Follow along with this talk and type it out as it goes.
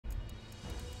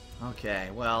Okay,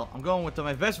 well, I'm going with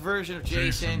my best version of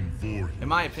Jason, in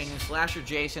my opinion. Slasher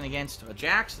Jason against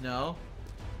Jax, no.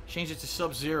 Change it to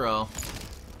Sub-Zero.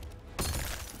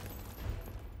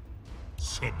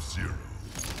 Sub-Zero.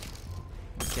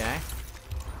 Okay.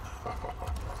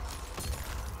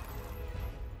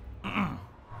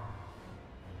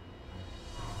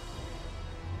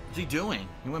 What's he doing?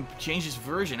 He went changed his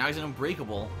version. Now he's an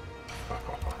Unbreakable.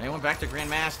 And he went back to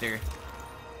Grandmaster.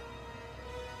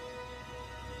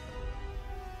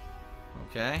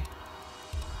 Okay.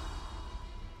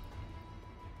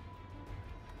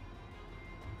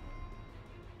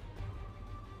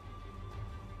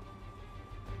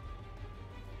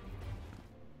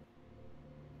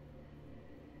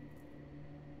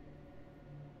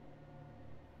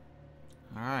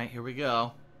 Alright, here we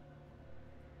go.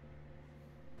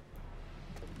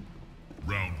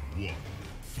 Round one,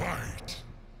 fight!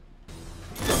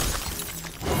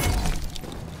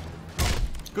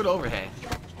 Good overhead.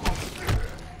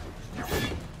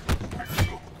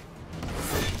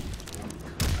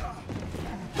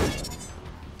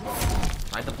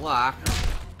 Tried to block.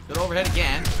 Good overhead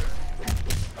again.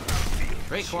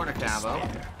 Great corner combo.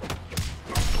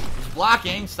 He's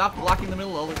blocking. Stop blocking the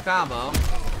middle of the combo.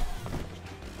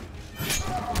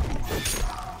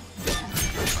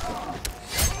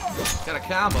 Got a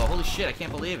combo. Holy shit, I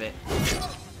can't believe it.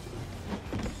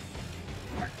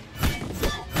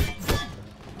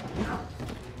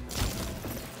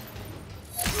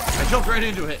 I jumped right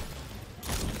into it.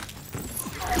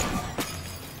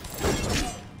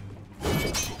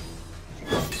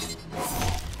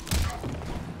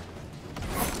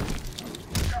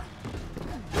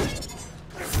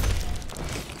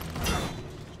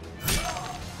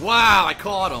 Wow, I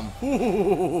caught him.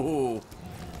 Ooh.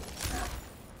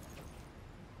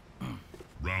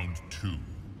 Round two,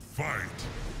 fight!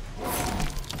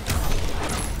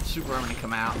 Super arm gonna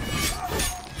come out.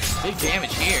 Big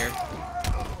damage here.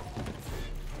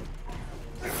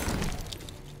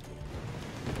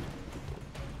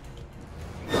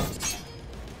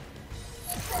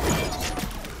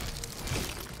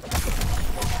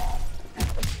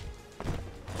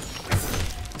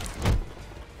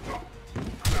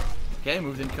 Okay,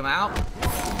 move didn't come out.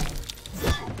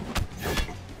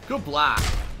 Good block.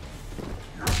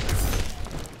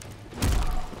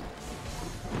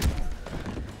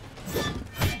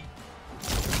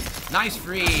 Nice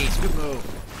freeze. Good move.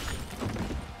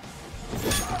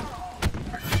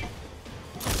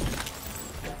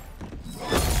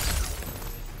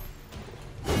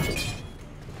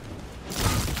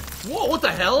 Whoa, what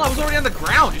the hell? I was already on the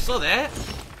ground. You saw that?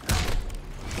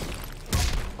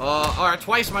 Alright,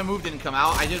 twice my move didn't come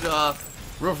out. I did a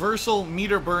reversal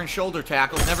meter burn shoulder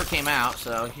tackle. Never came out,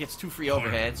 so he gets 2 free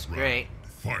overheads. Great.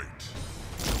 Fight!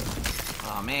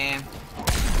 Oh, man.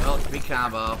 Well, it's a big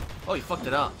combo. Oh, you fucked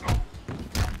it up.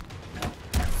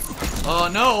 Oh,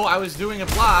 no, I was doing a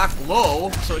block low,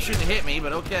 so it shouldn't hit me,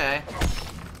 but okay.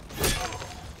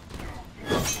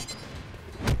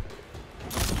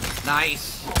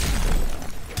 Nice.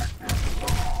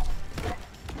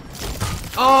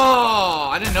 Oh,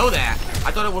 I didn't know that.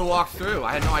 I thought it would walk through.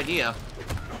 I had no idea.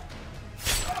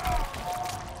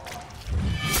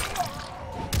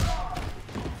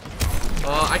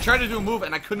 I tried to do a move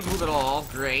and I couldn't move at all.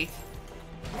 Great.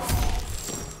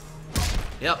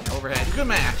 Yep, overhead. Good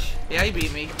match. Yeah, he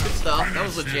beat me. Good stuff. That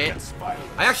was legit.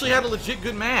 I actually had a legit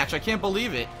good match. I can't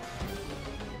believe it.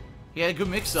 He had good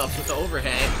mix-ups with the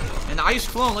overhead. And the Ice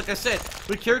Clone, like I said,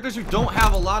 with characters who don't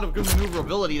have a lot of good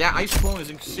maneuverability, that Ice Clone is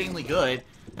insanely good.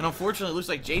 And unfortunately, it looks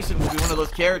like Jason will be one of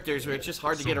those characters where it's just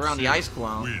hard to get around the Ice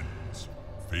Clone.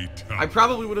 I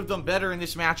probably would have done better in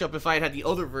this matchup if I had the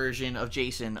other version of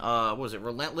Jason. What was it,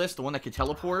 Relentless? The one that could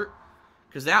teleport?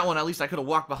 Because that one, at least I could have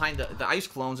walked behind the Ice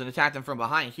Clones and attacked them from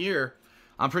behind. Here,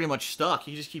 I'm pretty much stuck.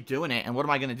 You just keep doing it. And what am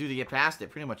I going to do to get past it?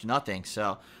 Pretty much nothing.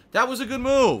 So, that was a good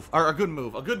move. Or a good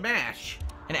move. A good match.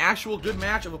 An actual good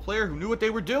match of a player who knew what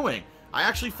they were doing. I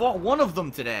actually fought one of them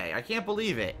today. I can't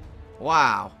believe it.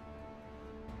 Wow.